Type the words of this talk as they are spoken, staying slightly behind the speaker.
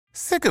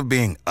Sick of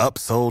being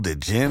upsold at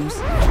gyms?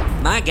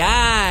 My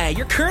guy,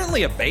 you're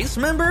currently a base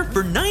member?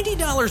 For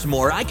 $90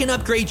 more, I can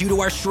upgrade you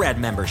to our Shred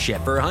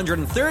membership. For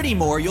 $130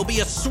 more, you'll be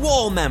a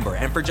Swole member.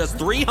 And for just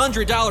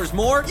 $300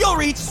 more, you'll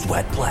reach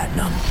Sweat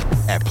Platinum.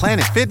 At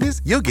Planet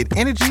Fitness, you'll get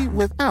energy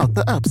without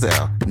the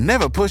upsell.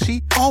 Never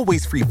pushy,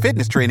 always free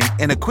fitness training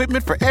and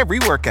equipment for every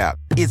workout.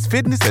 It's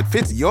fitness that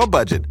fits your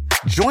budget.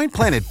 Join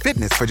Planet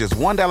Fitness for just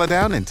 $1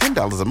 down and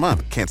 $10 a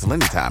month. Cancel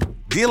anytime.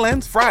 Deal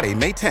ends Friday,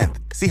 May 10th.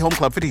 See Home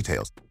Club for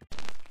details.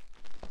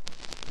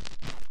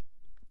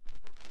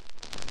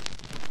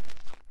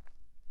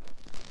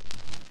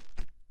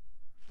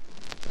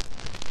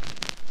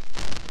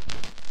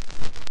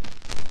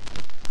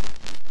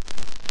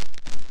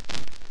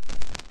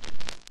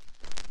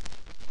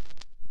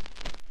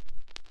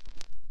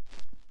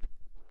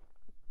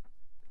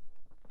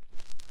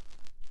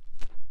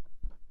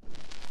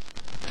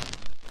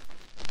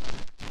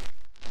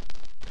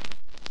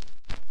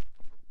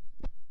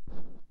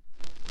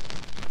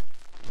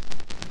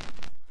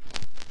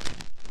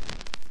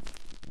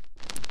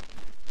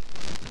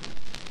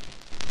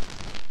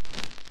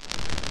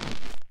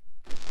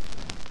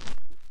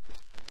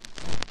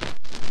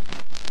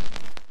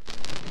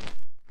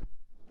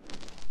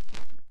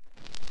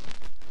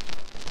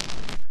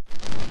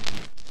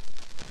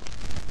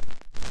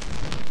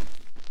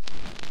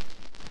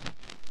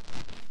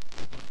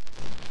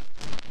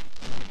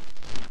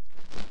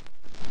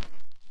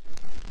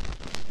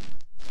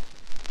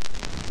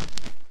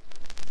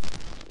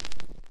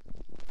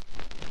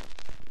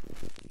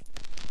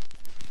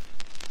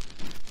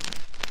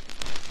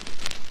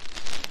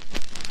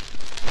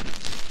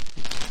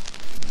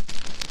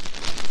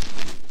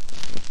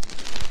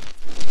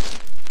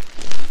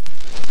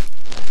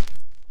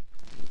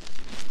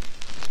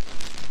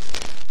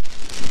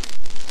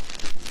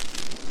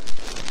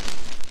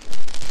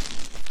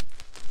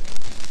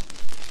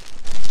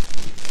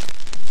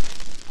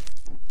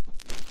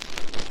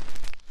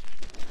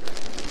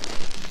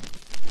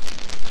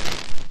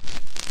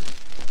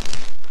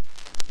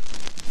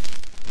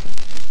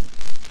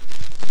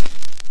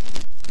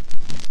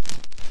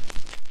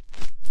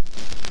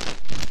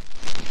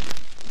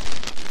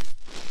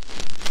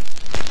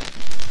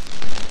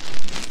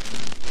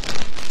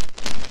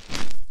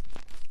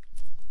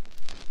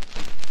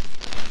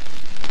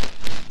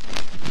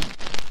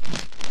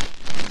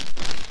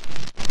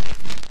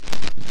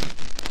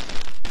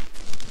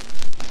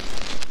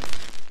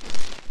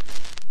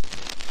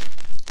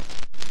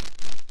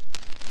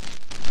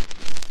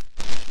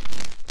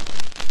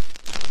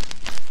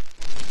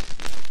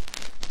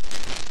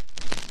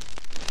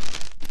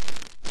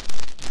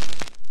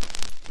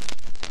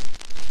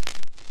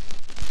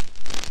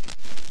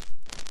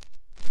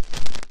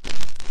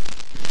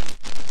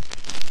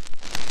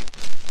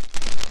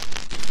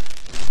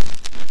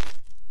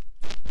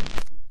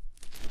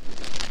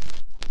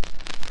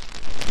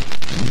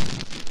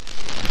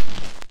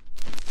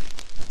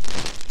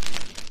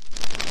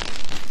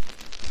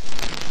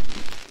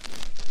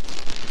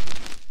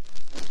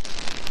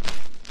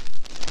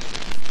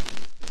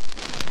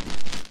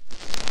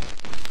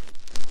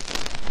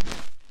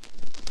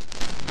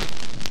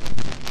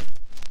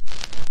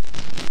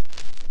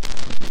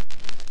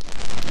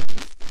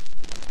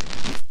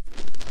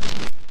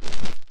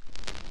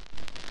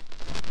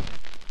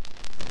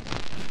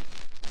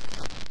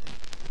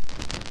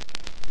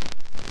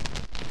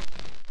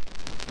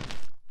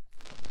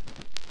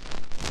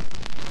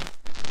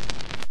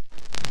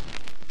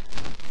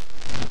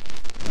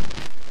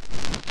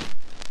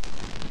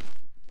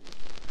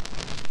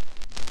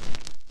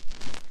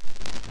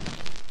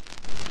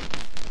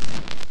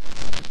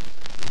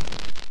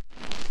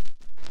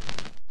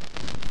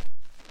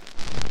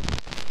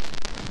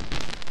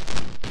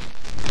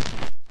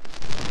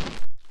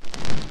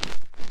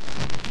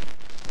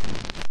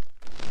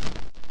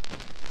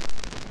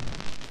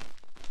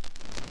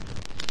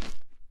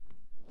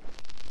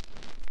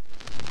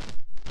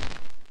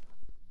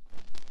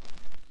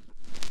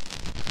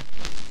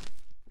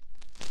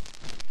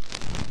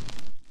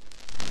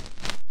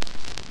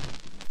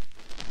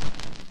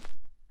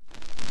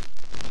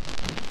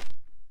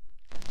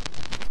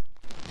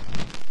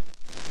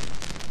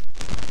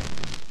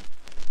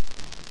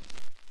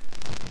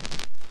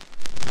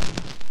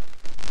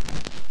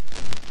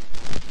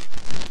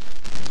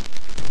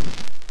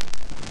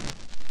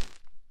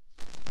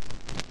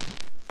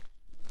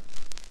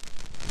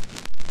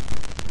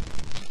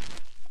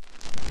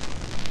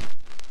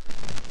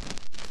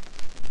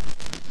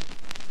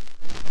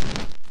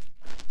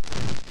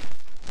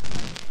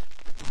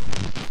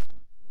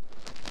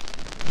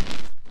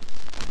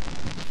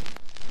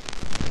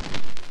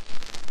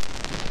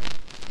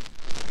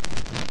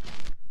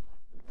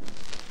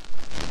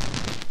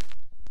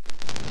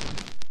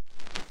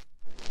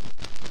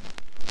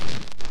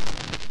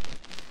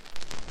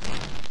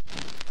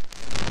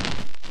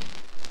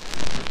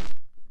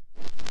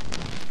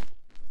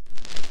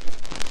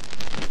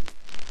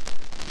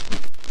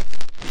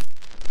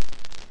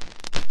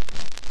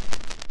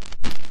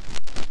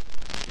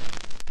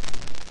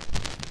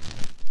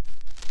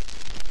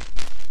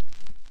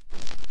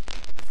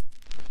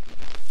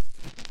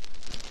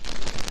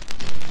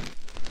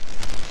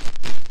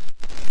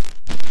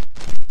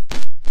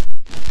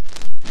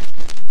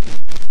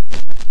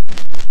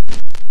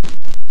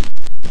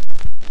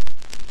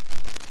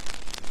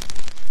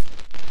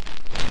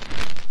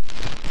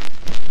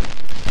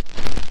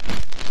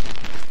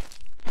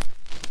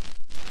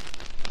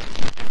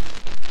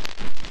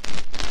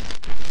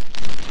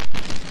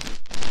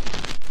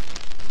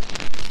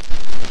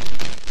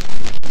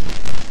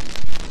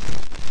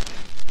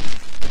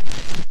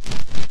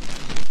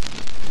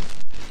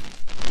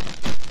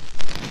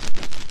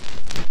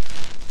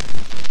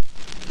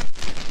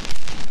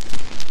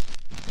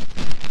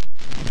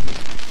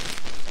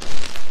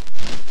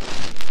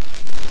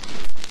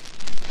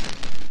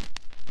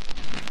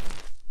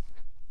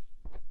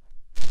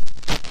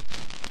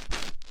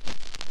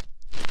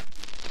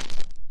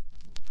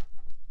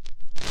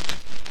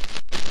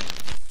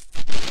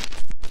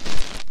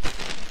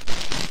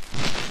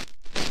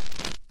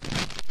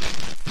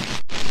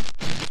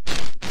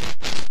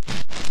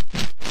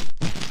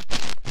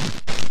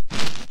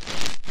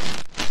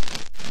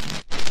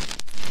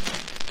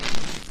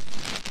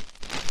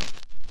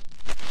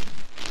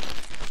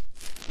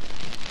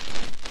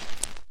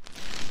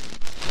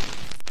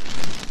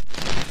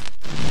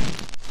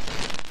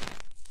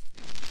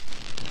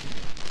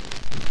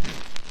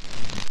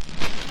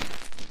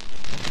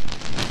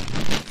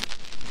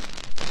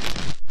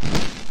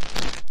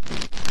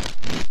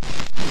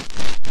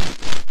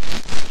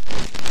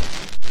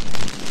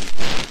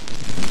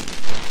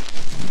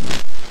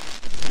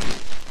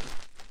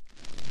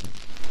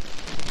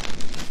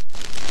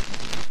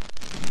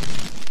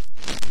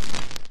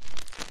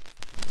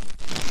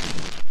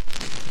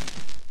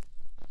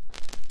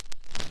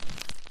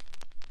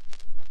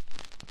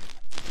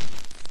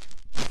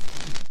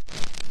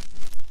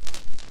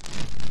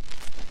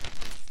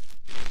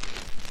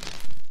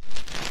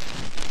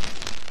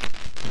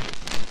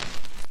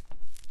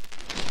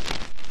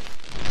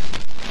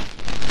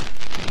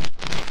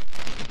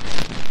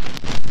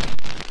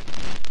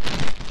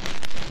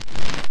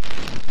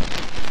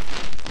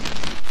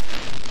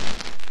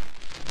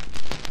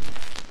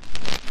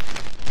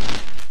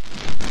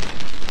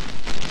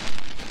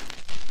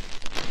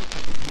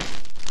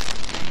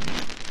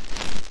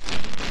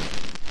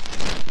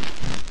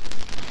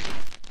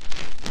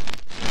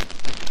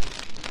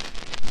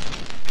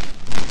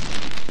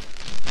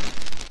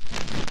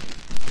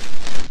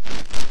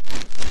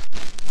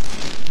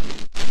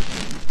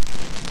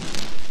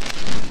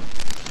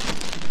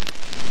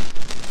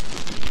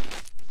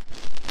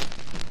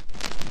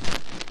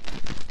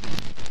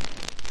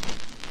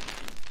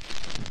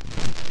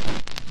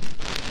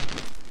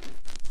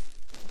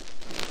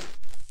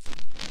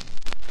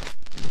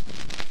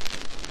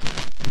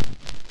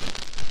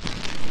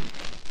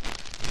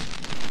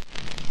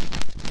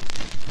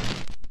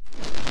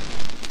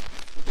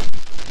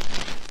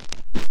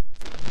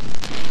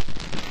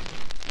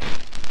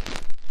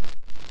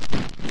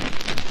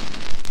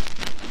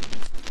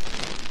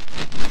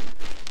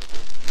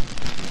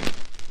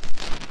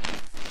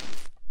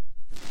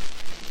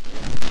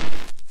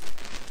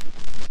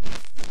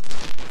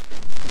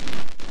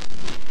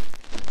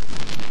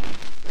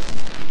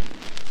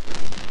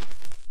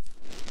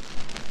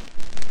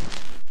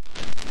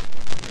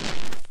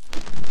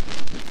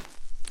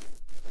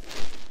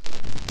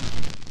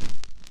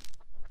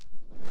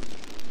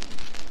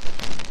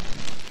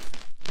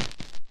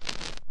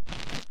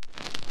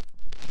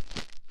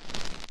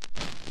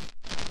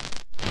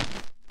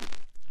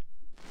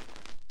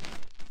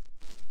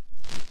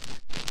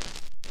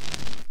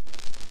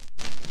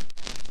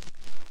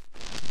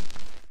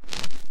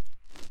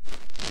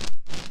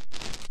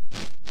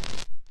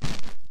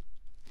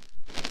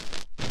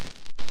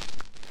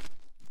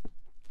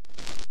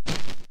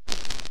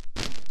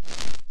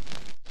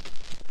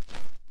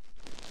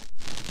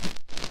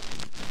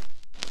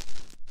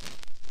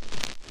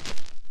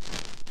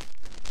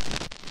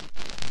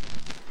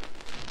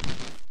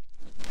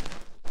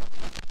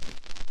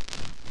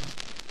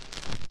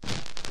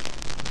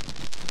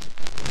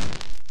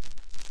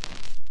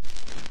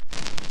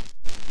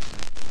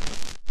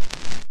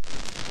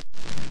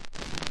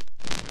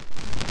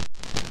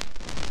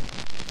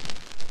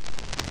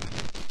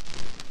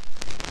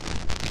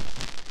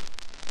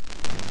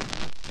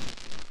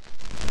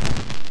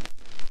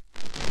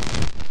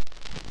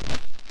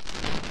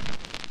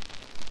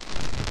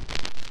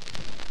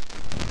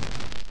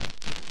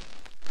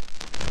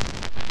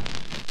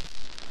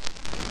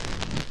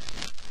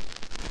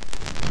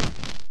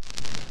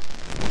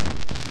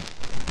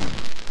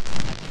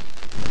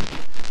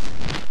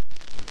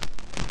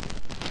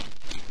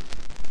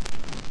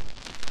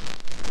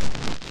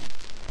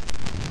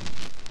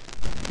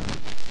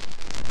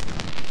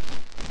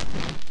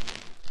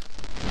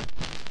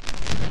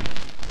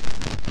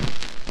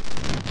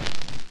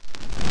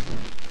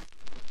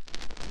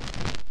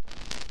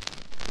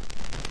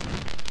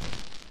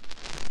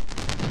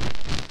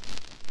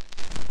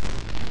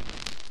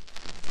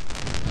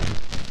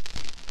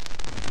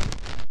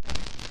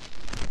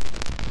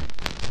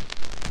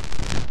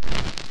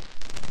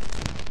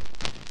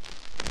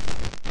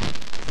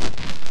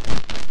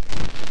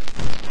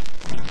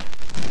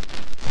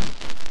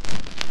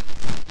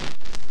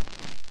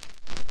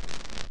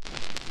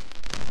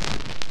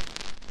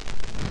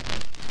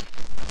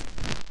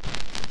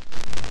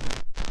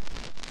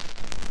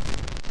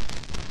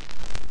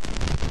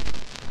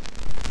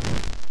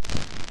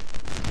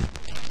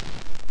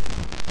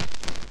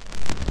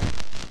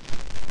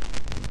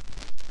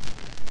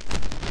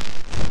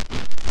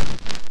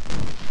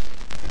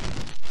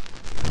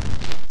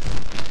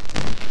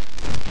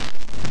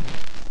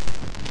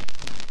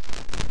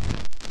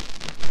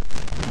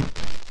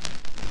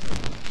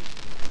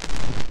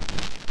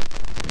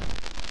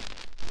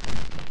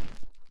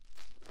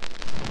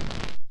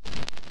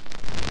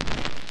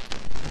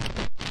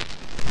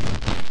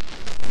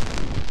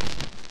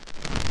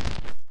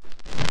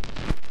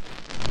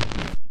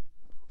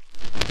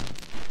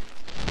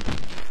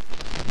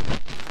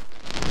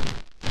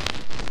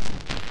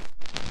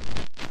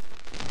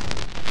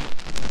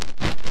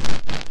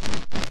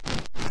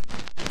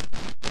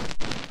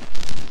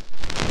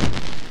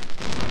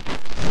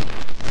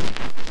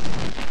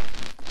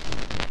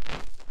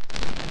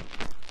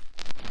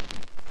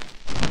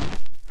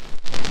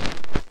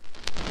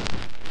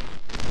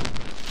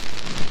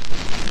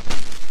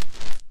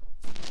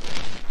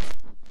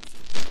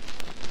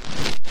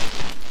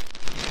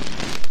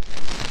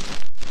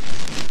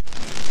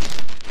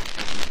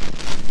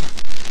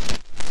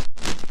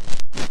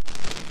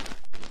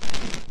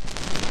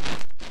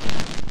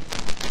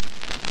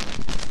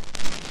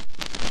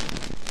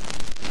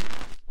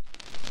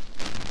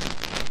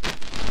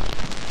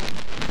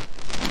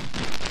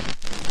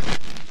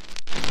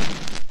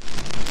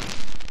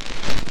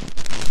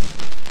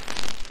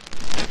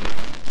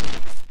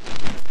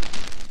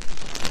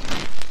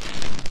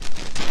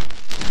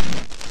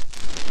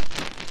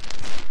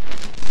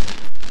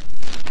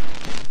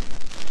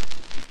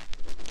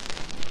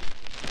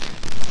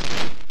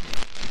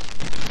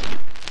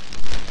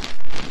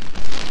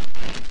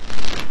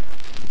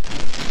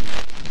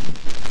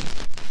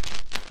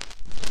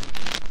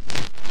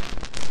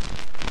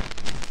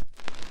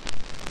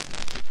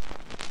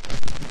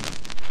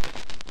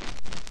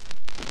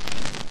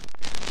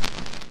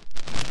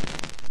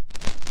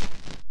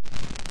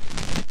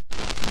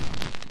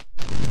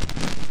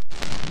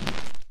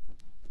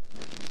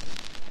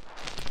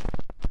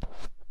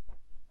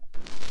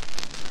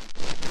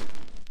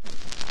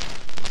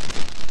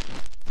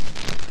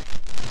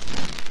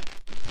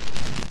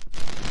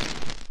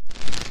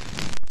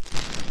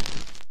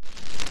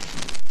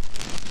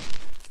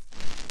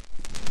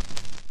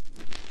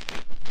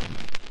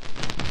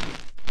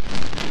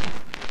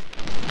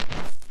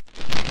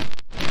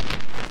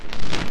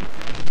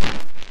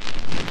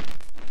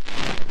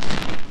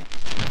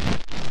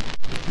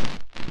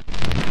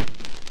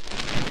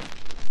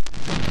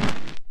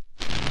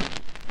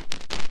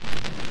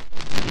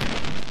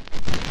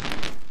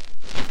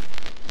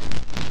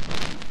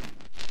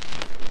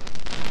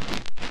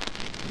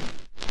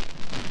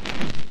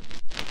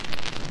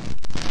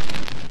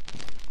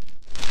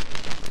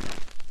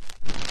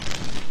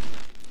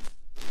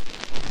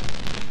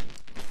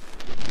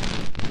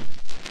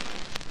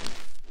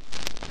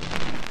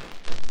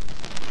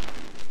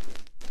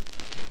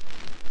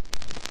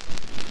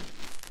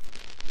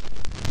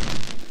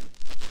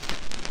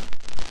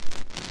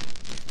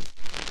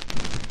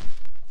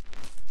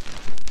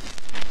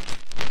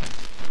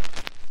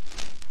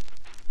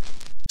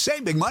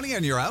 Save big money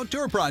on your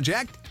outdoor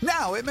project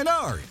now at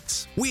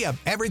Menards. We have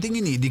everything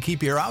you need to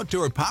keep your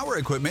outdoor power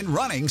equipment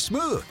running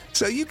smooth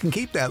so you can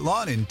keep that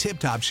lawn in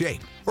tip-top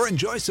shape or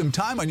enjoy some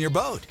time on your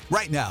boat.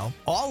 Right now,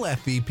 all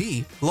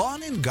FVP,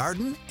 lawn and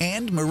garden,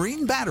 and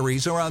marine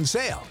batteries are on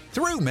sale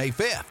through May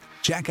 5th.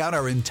 Check out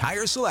our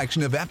entire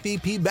selection of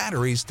FVP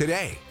batteries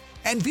today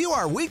and view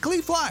our weekly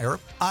flyer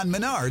on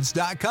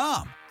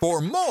Menards.com for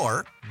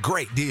more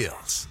great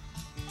deals.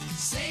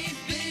 Save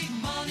big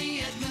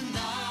money at Menards.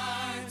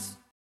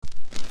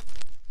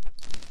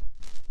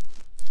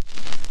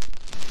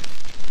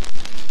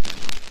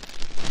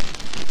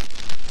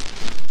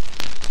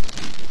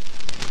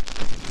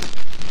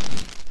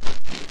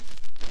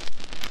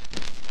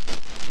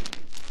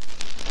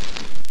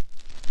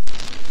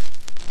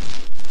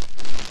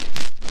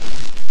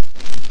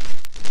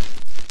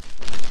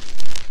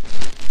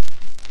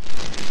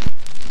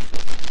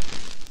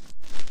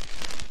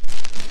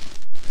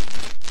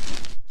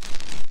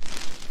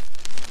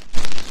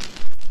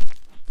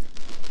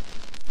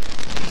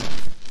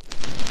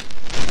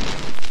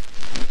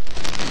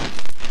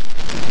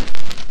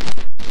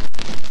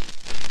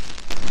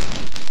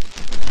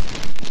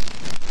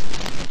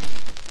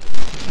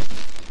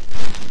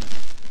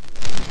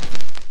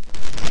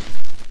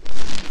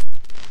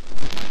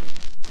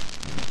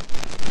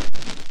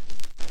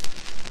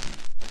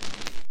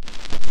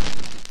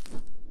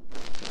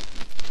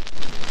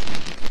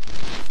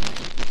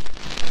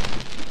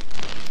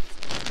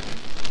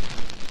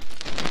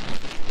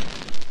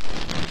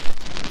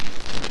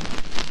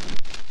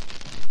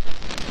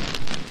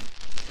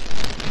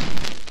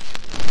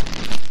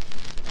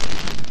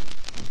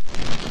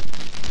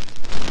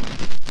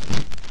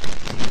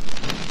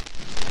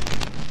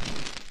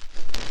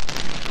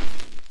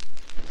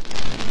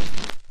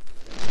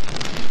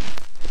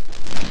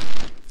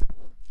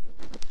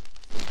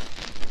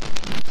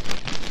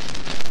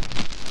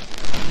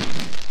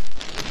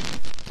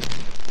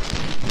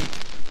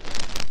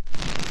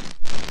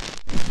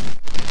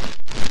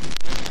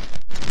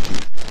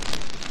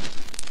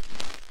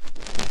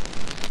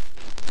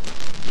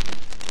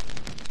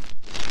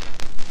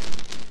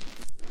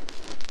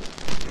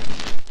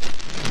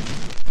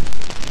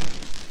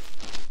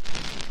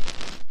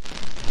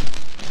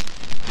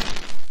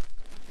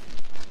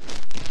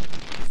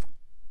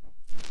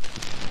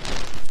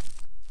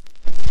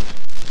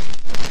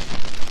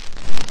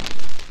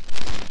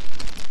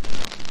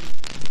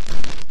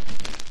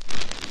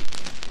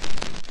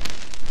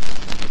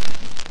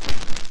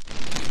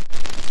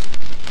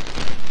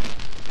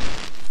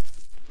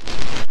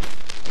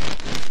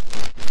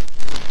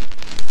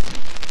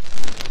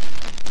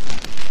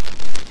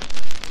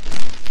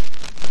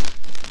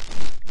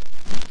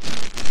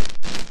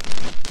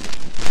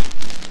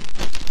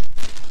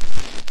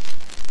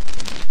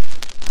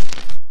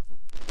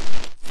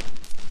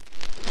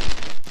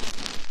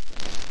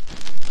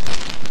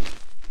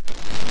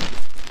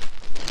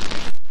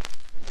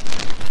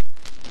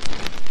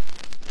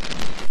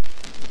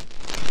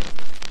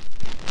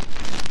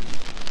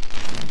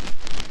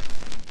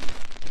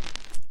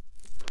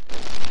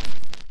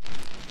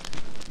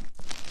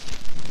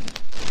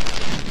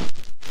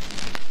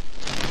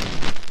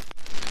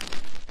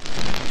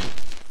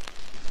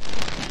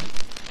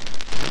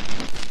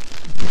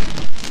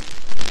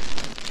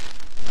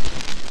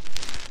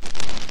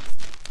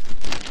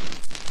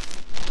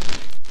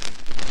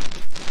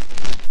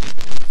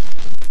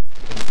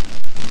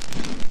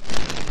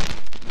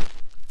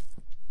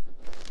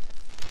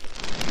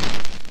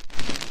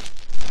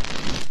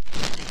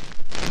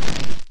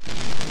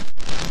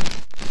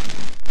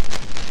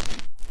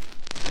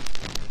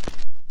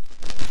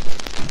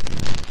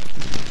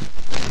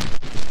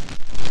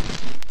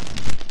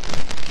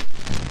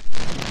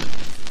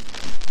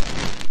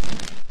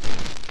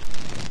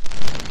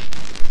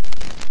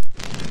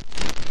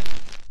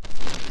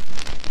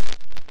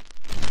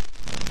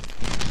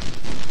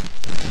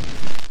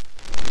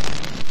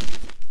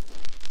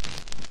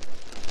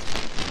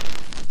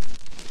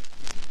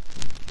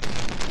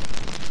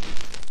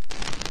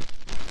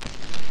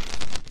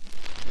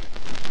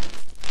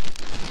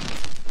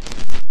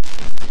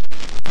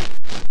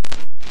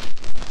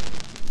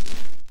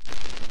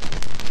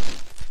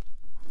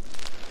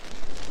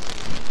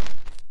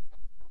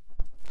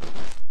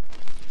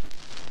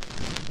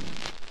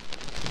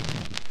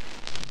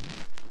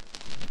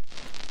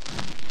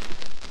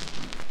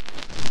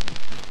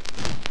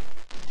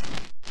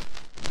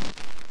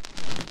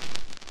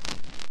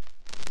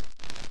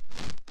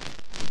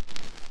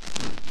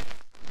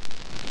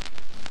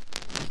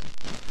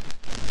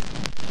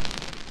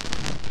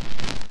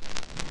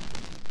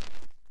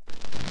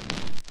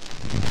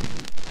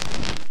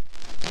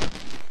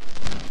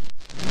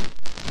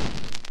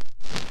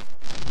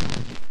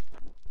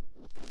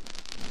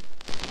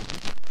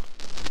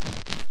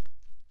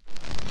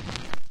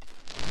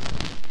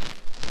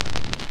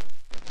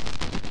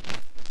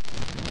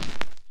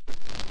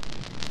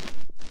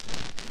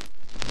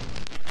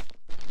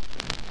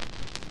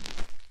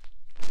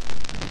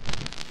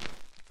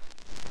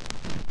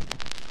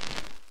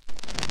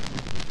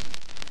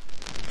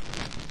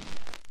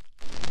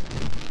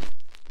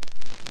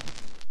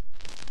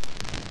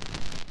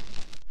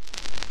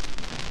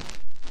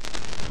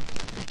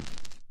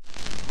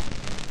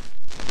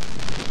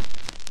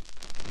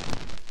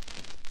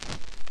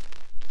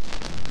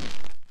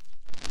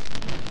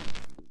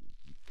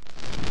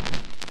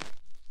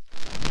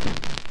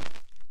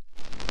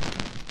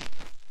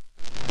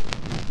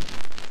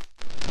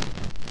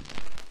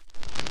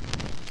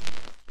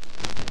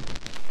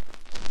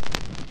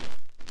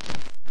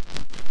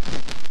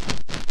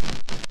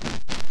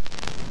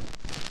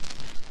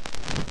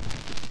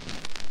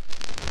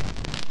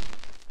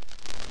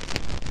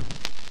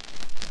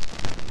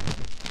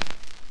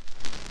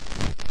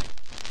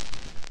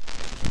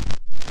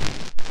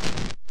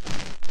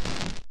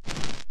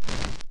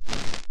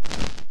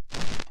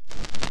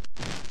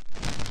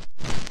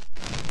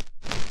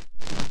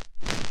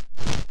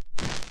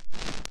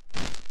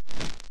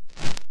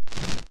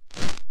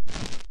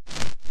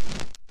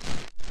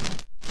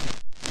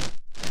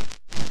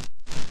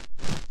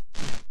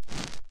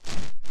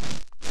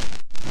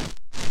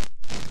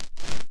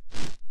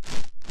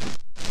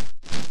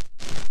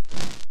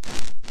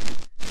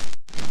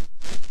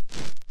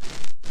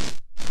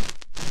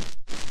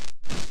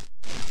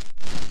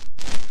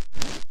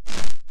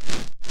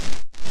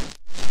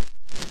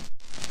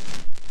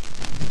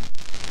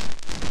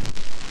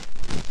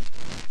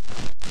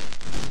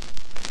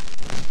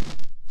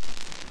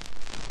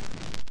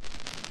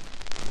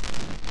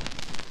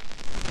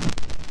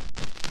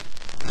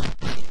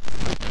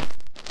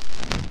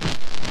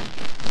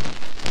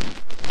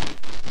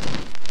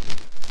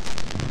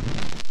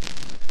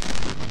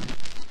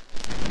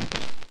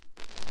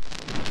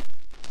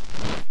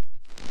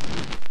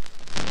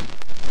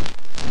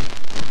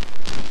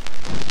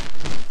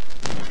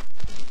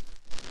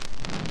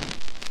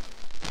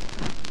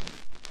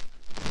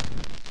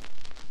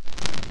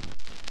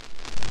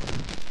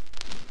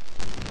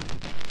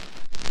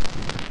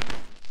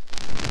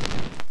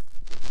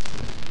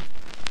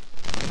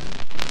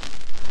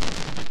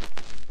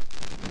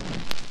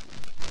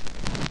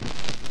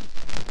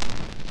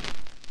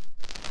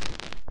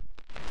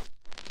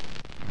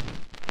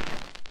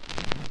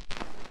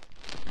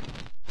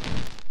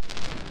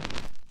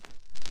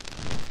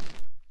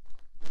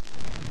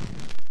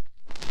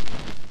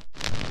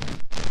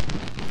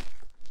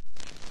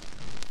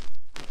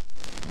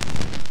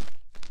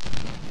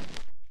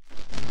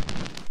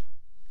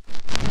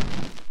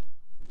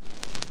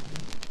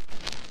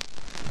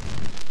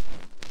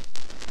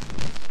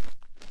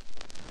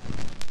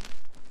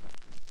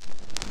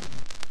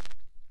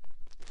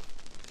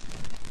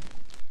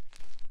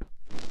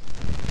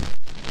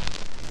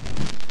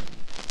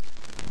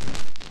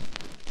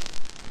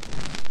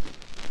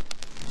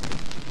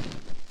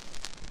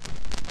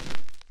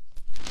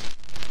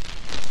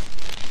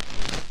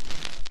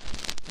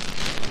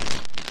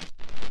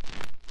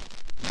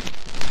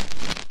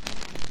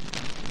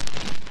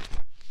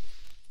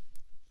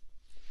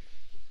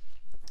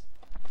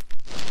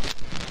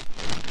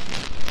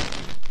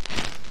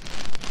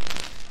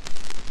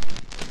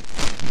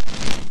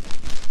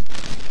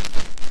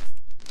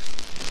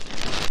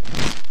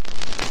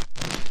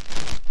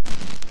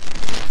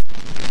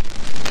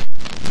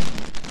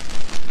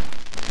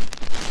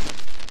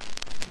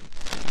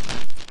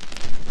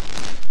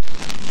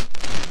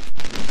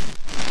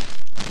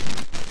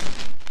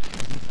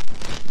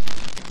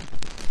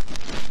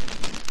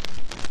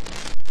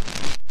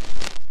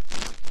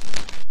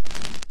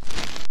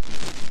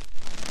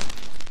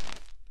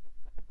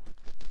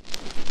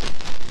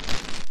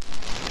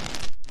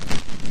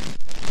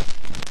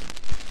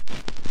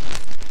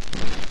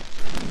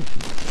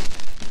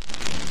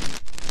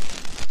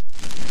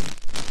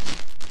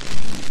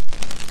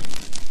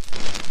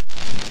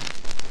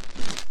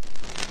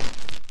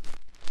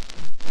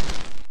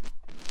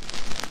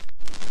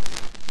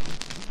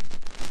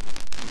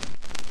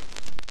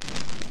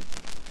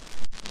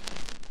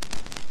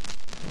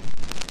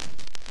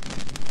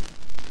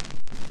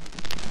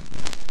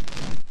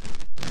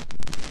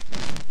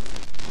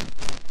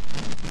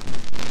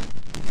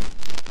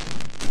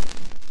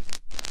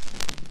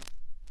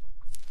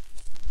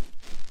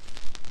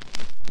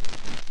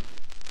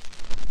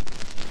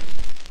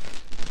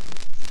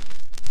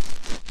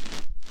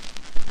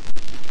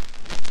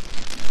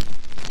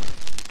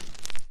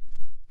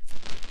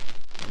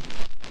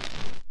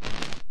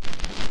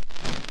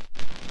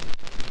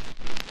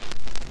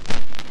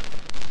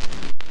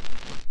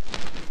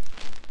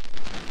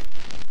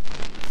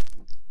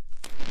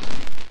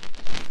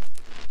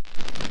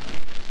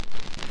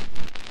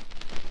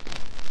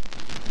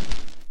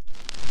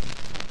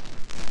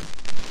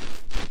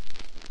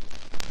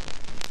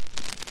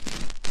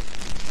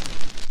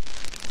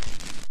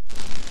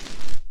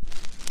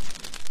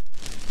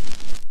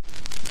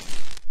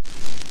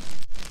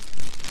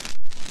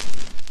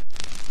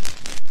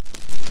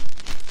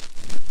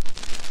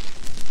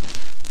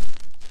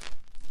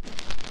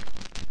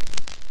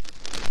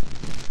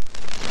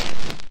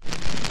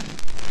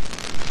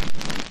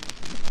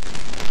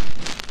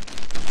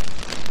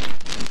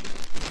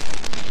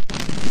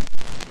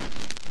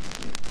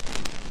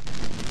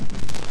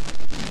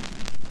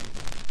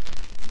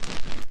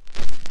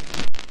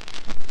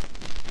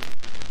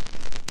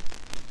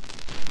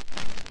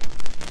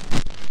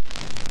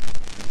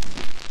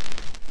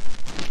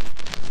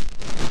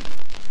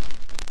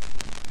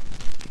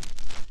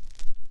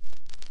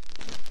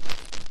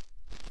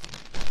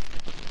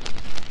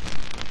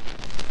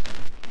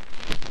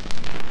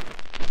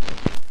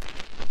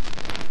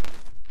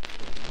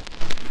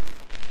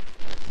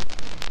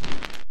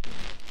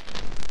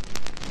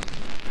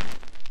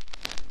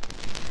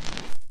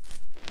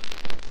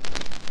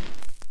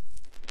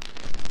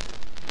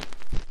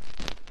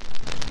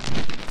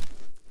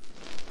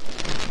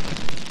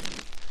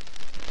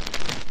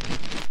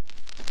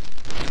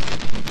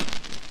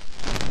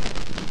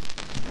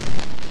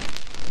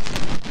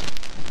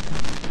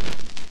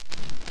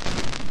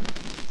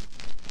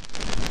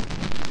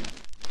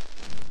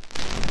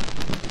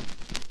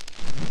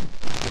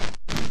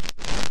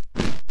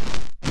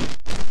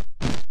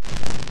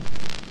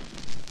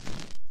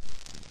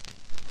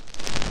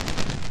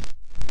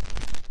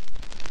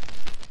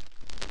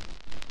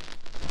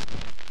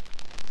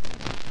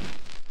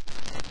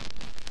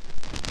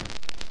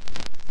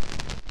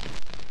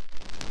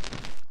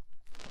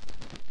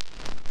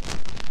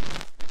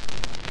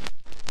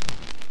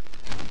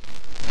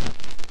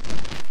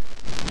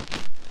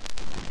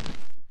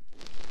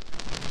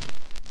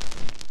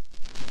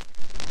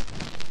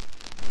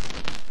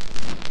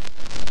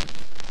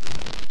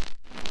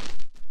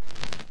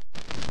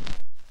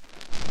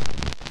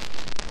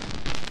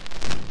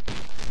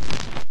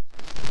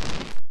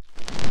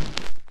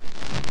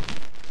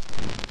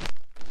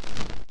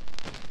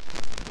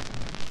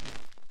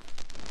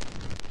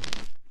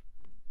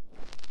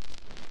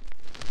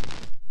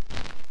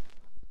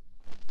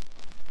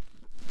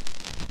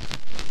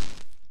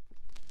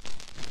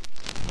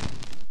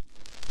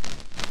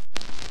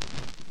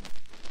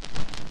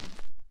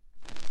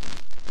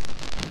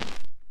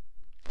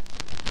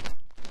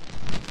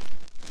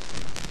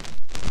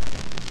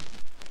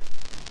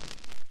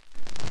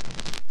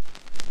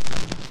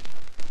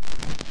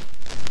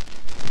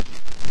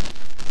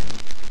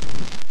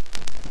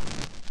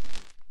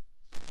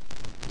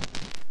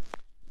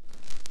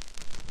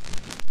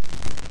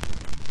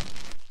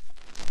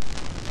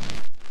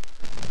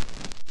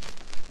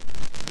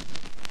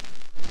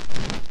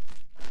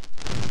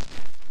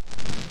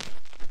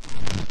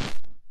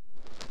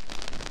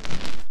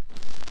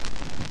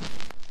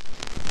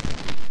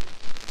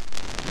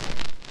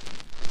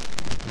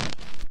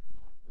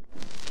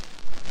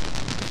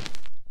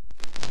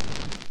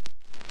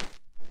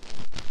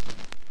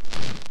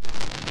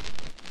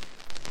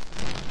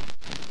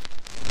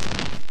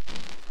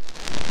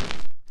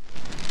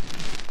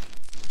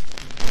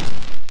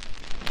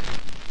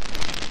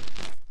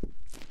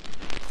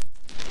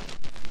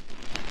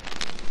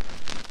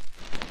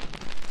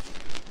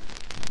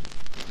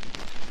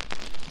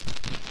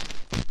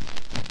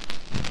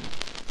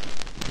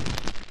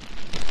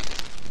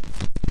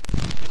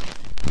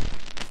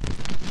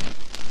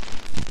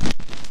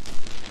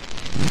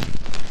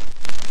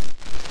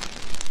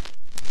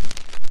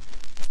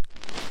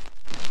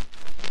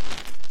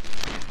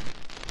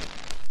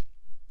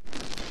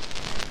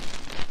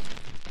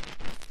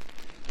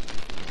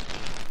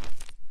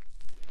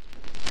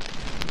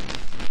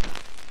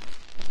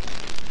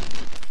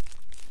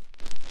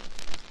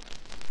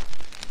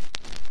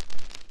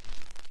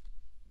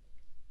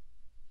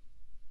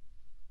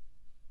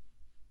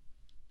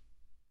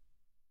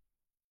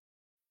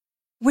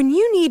 When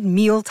you need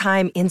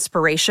mealtime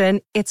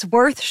inspiration, it's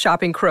worth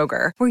shopping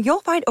Kroger, where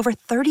you'll find over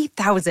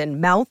 30,000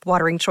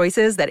 mouth-watering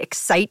choices that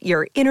excite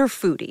your inner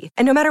foodie.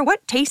 And no matter what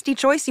tasty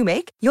choice you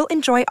make, you'll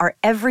enjoy our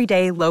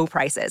everyday low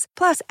prices,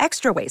 plus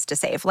extra ways to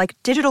save, like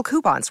digital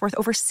coupons worth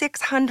over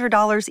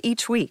 $600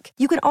 each week.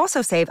 You can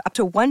also save up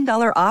to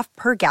 $1 off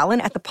per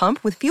gallon at the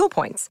pump with fuel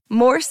points.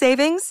 More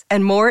savings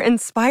and more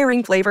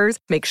inspiring flavors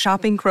make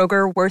shopping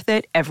Kroger worth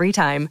it every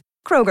time.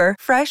 Kroger,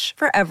 fresh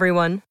for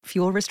everyone.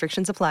 Fuel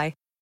restrictions apply.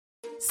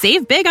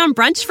 Save big on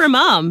brunch for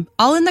mom,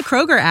 all in the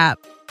Kroger app.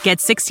 Get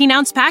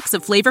 16-ounce packs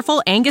of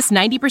flavorful Angus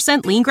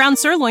 90% lean ground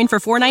sirloin for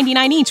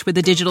 $4.99 each with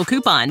a digital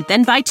coupon.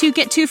 Then buy 2,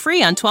 get 2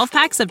 free on 12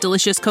 packs of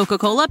delicious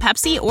Coca-Cola,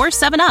 Pepsi, or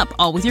 7-Up,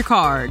 all with your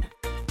card.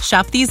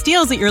 Shop these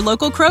deals at your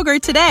local Kroger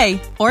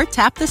today, or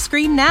tap the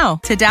screen now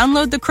to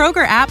download the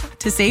Kroger app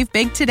to save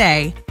big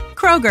today.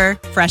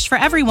 Kroger, fresh for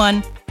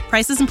everyone.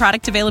 Prices and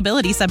product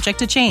availability subject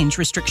to change.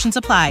 Restrictions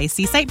apply.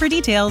 See site for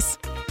details.